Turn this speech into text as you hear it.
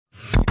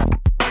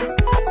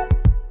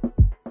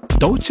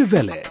Deutsche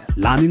Welle,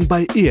 learning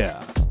by ear.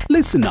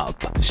 Listen up,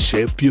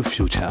 shape your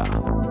future.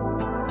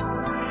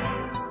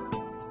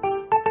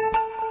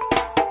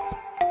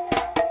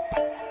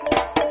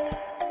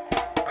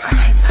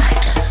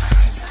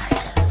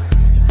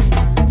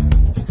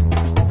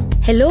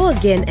 Hello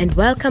again and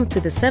welcome to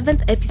the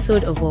 7th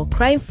episode of our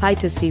Crime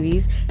Fighter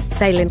series,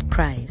 Silent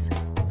Cries.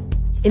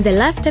 In the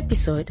last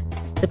episode,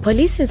 the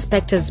police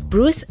inspectors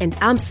Bruce and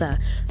Amsa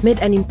made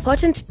an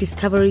important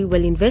discovery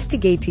while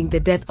investigating the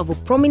death of a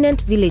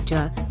prominent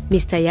villager,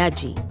 Mr.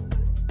 Yaji.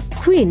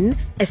 Queen,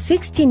 a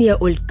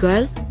 16-year-old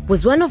girl,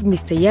 was one of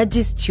Mr.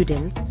 Yaji's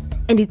students,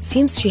 and it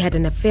seems she had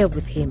an affair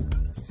with him.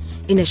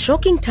 In a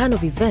shocking turn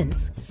of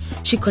events,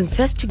 she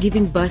confessed to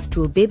giving birth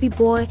to a baby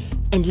boy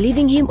and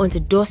leaving him on the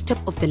doorstep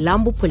of the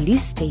Lambu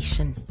police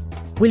station.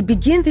 We'll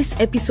begin this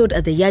episode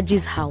at the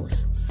Yaji's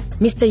house.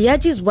 Mr.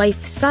 Yaji's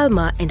wife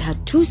Salma and her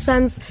two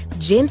sons,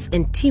 James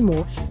and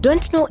Timo,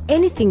 don't know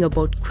anything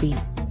about Queen.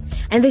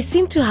 And they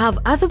seem to have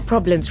other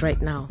problems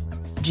right now.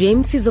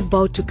 James is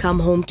about to come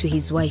home to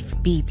his wife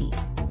Bibi.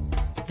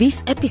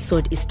 This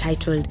episode is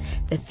titled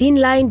The Thin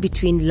Line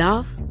Between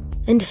Love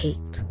and Hate.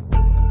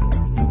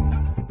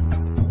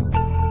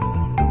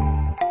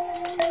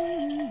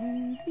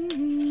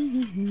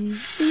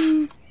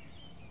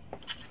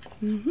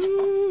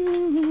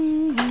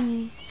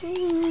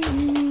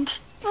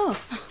 Oh,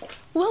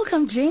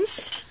 welcome,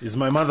 James. Is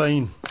my mother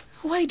in?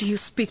 Why do you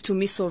speak to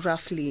me so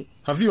roughly?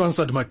 Have you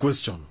answered my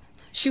question?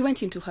 She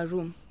went into her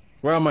room.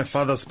 Where are my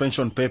father's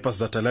pension papers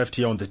that I left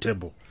here on the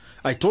table?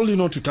 I told you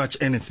not to touch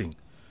anything.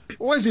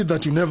 Why is it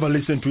that you never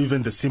listen to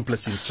even the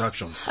simplest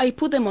instructions? I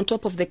put them on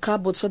top of the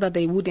cupboard so that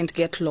they wouldn't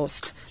get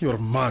lost. You're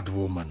a mad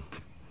woman.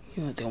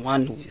 You're the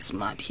one who is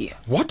mad here.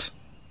 What?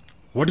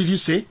 What did you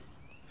say?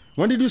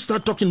 When did you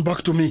start talking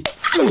back to me?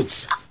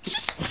 Ouch!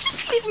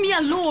 Just leave me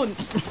alone.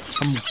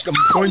 I'm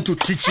going to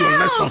teach you a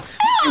lesson.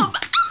 Help!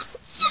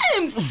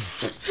 James!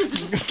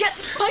 Just get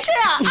my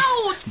hair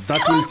out!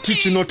 That will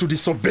teach you not to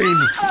disobey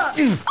me.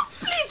 Please,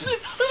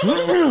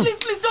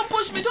 don't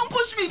push me, don't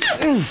push me.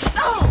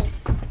 Oh.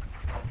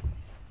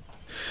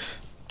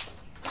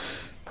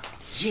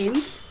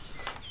 James?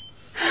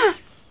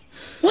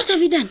 What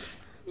have you done?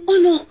 Oh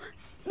no,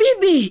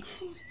 baby!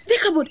 The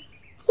cupboard.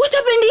 What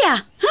happened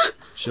here? Huh?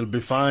 She'll be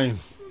fine.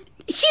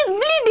 She's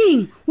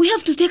bleeding. We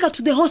have to take her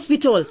to the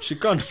hospital. She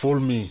can't fool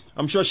me.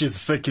 I'm sure she's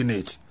faking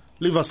it.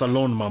 Leave us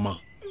alone,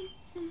 Mama.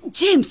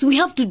 James, we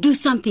have to do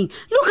something.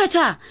 Look at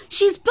her.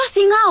 She's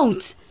passing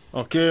out.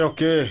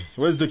 Okay.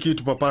 Where's the key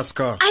to Papa's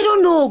car? I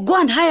don't know.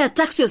 Go and hire a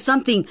taxi or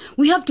something.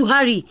 We have to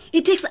hurry.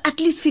 It takes at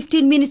least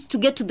 15 minutes to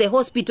get to the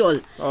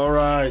hospital. All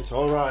right.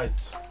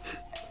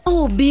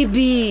 Oh,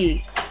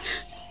 baby.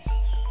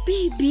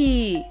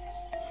 Baby.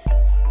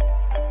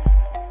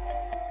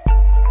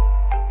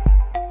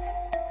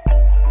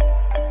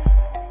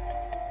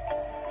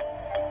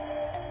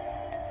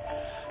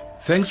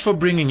 Thanks for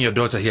bringing your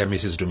daughter here,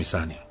 Mrs.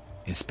 Dumisani.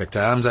 Inspector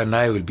Amsa and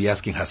I will be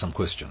asking her some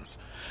questions.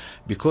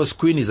 Because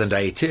Queen is under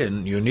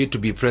 18, you need to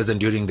be present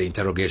during the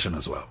interrogation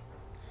as well.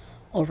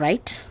 All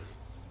right.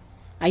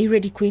 Are you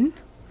ready, Queen?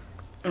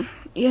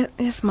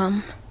 Yes,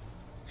 Ma'am.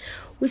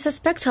 We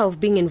suspect her of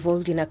being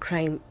involved in a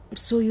crime,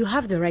 so you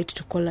have the right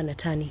to call an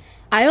attorney.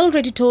 I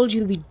already told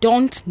you we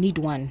don't need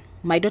one.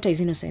 My daughter is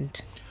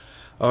innocent.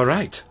 All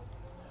right.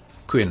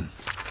 Queen,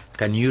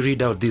 can you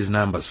read out these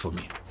numbers for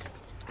me?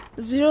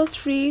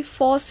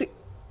 0346.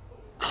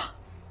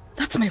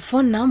 That's my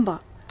phone number.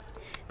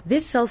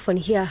 This cell phone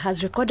here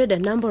has recorded a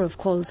number of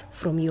calls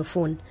from your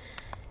phone.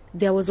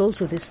 There was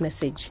also this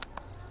message.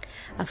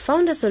 I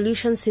found a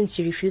solution since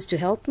you refused to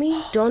help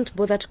me. Don't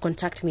bother to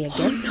contact me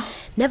again. Oh, no.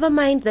 Never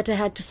mind that I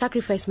had to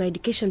sacrifice my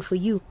education for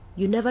you.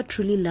 You never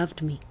truly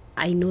loved me.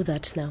 I know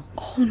that now.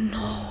 Oh,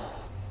 no.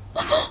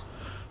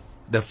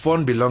 The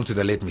phone belonged to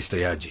the late Mr.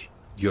 Yaji,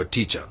 your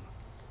teacher.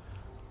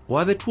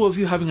 Were the two of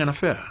you having an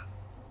affair?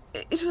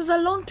 It was a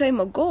long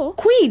time ago.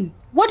 Queen,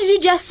 what did you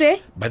just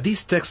say? But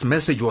this text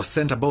message was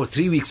sent about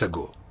 3 weeks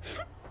ago.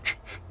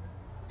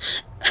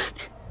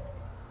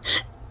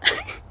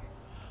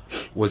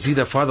 Was he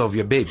the father of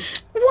your baby?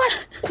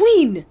 What?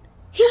 Queen,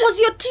 he was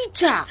your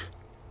teacher.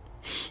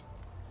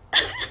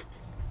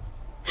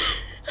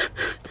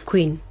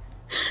 Queen,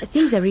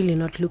 things are really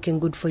not looking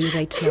good for you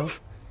right now.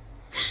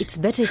 It's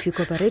better if you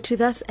cooperate with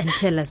us and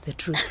tell us the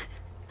truth.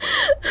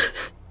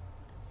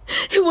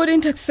 He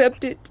wouldn't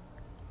accept it.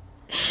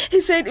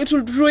 He said it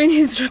would ruin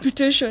his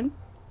reputation.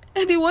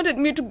 And he wanted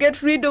me to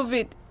get rid of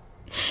it.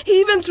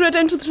 He even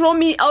threatened to throw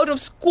me out of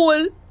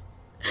school.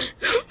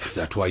 Is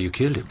that why you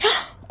killed him?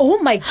 Oh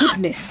my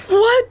goodness.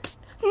 What?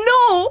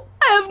 No!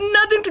 I have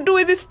nothing to do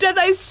with his death,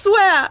 I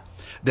swear.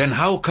 Then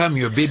how come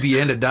your baby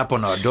ended up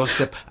on our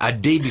doorstep a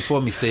day before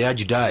Mr.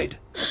 Yaji died?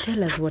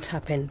 Tell us what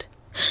happened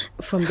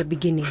from the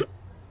beginning.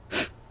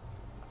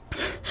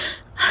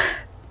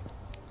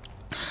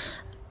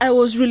 I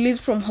was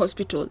released from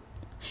hospital,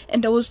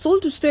 and I was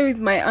told to stay with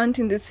my aunt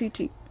in the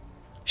city.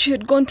 She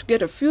had gone to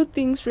get a few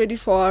things ready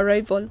for our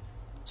arrival.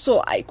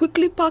 So I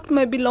quickly packed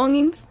my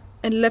belongings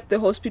and left the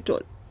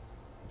hospital.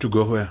 To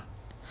go where?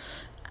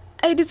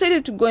 I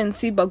decided to go and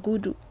see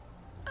Bagudu.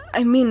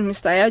 I mean,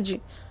 Mr.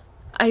 Yaji,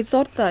 I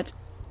thought that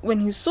when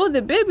he saw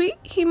the baby,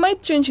 he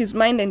might change his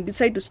mind and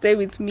decide to stay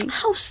with me.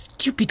 How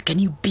stupid can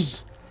you be?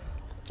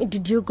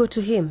 Did you go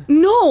to him?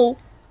 No,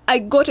 I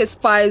got as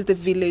far as the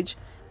village,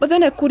 but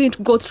then I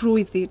couldn't go through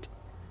with it.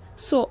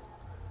 So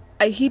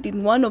I hid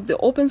in one of the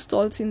open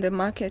stalls in the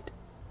market.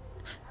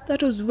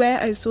 That was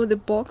where I saw the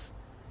box,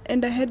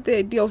 and I had the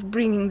idea of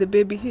bringing the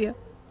baby here.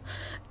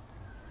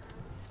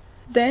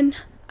 Then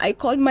I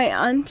called my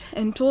aunt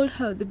and told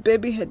her the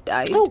baby had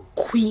died. Oh,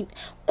 Queen!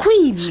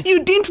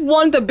 You didn't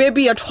want the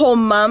baby at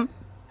home, Mom,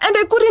 and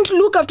I couldn't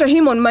look after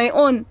him on my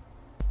own.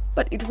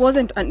 But it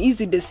wasn't an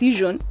easy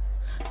decision.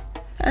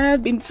 I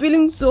have been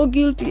feeling so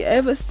guilty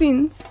ever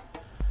since.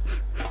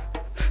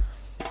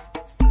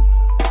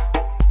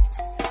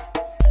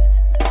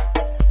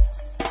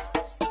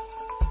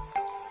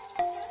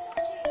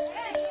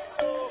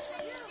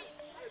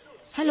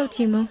 Hello,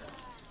 Timo.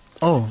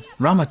 Oh,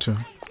 Ramatu.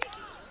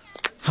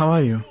 How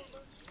are you?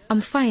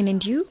 I'm fine,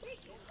 and you?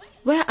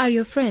 Where are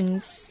your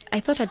friends? I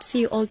thought I'd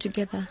see you all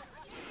together.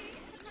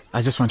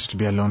 I just wanted to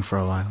be alone for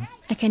a while.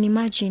 I can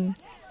imagine.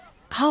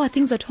 How are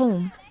things at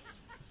home?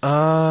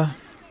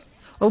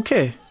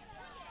 Okay.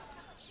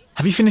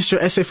 Have you finished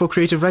your essay for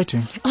creative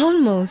writing?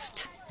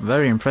 Almost.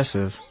 Very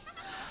impressive.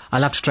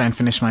 I'll have to try and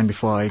finish mine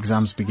before our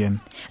exams begin.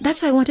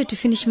 That's why I wanted to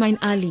finish mine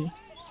early.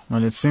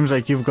 Well, it seems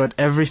like you've got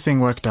everything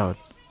worked out.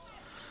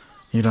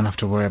 You don't have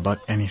to worry about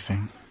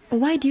anything.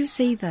 Why do you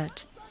say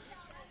that?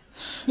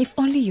 If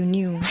only you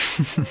knew.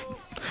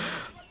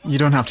 You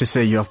don't have to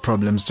say you have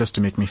problems just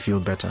to make me feel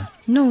better.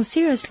 No,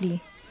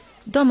 seriously.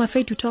 Though I'm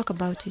afraid to talk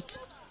about it.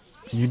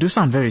 You do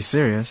sound very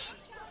serious.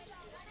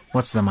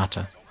 What's the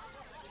matter?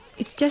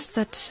 It's just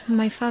that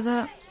my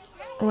father,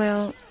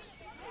 well,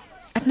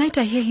 at night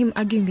I hear him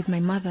arguing with my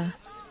mother.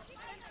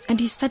 And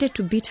he started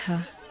to beat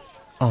her.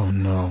 Oh,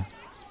 no.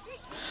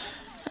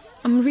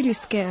 I'm really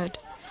scared.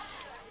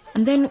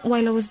 And then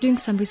while I was doing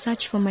some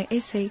research for my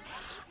essay,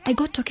 I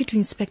got talking to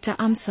Inspector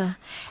Amsa,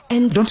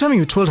 and... Don't tell me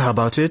you told her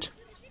about it.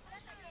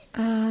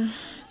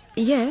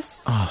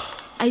 Yes, Oh.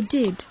 I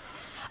did.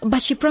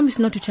 But she promised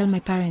not to tell my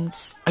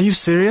parents. Are you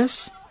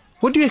serious?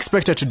 What do you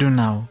expect her to do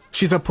now?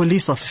 She's a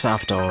police officer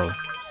after all.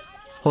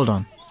 Hold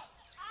on.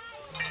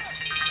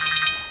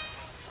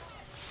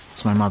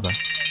 It's my mother.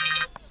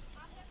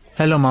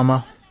 Hello,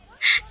 Mama.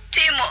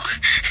 Timo,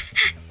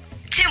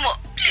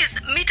 please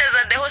meet us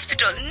at the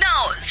hospital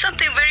now.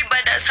 Something very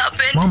bad has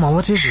happened. Mama,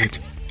 what is it?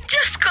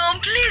 Just come,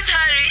 please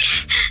hurry.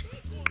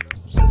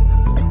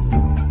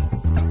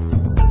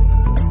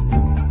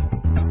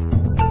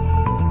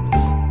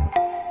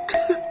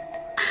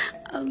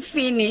 I'm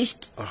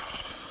finished.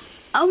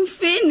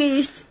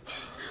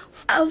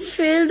 I've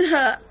failed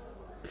her.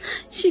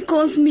 She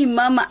calls me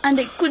Mama, and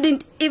I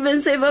couldn't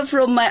even save her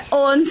from my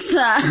own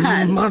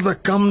son. Mother,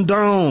 calm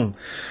down.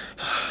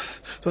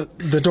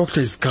 The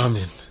doctor is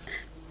coming.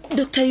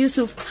 Dr.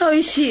 Yusuf, how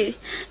is she?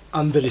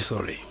 I'm very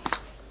sorry.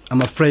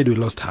 I'm afraid we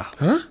lost her.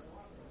 Huh?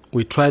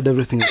 We tried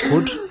everything we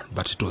could,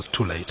 but it was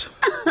too late.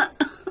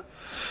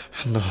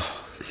 No.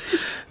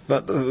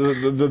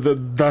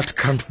 That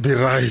can't be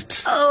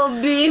right. Oh,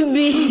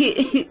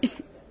 baby.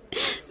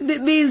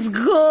 Baby is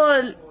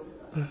gone.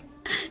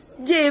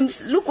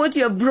 James, look what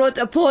you have brought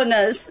upon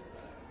us.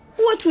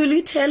 What will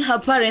you tell her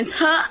parents,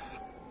 huh?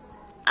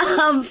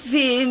 I'm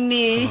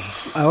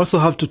finished. I also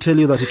have to tell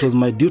you that it was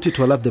my duty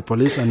to alert the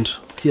police, and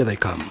here they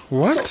come.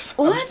 What?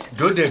 What?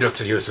 Good day,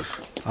 Dr.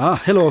 Yusuf.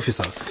 Hello,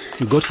 officers.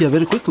 You got here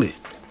very quickly.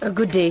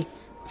 Good day.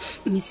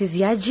 Mrs.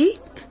 Yaji?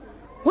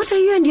 What are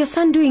you and your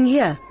son doing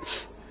here?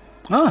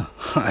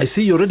 I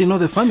see you already know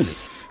the family.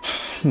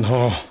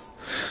 No.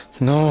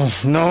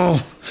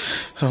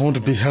 I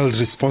won't be held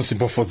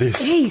responsible for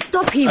this. Hey,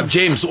 stop him.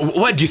 James,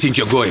 where do you think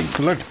you're going?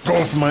 Let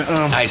go of my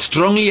arm. I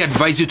strongly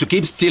advise you to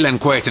keep still and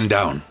quiet and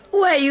down.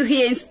 Why are you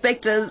here,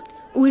 inspectors?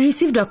 We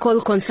received a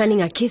call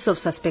concerning a case of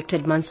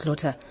suspected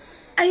manslaughter.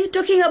 Are you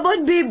talking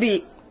about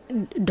baby?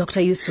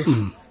 Dr. Yusuf,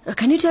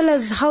 can you tell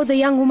us how the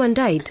young woman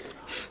died?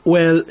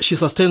 Well, she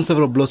sustained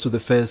several blows to the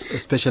face,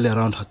 especially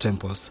around her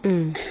temples.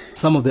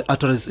 Some of the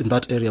arteries in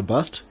that area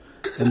burst,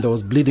 and there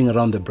was bleeding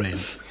around the brain.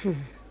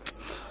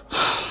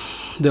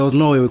 There was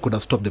no way we could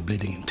have stopped the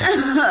bleeding in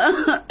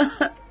time.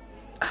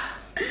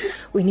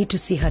 We need to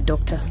see her,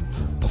 doctor.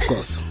 Of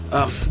course.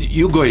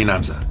 You go in,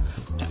 Amsa.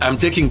 I'm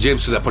taking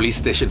James to the police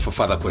station for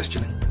further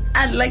questioning.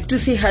 I'd like to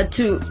see her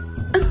too.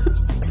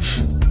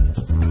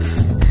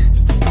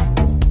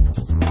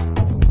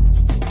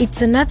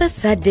 It's another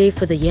sad day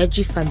for the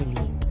Yaji family.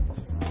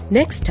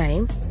 Next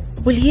time,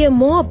 we'll hear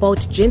more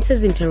about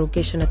James's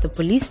interrogation at the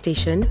police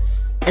station,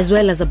 as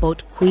well as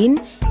about Queen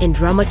and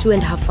Ramatu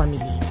and her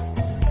family.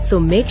 So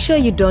make sure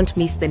you don't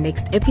miss the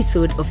next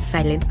episode of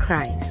Silent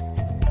Cries.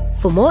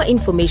 For more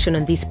information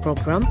on this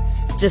program,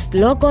 just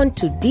log on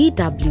to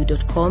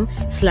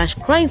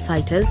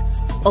dw.com/crimefighters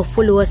or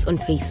follow us on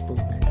Facebook.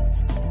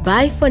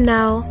 Bye for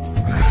now.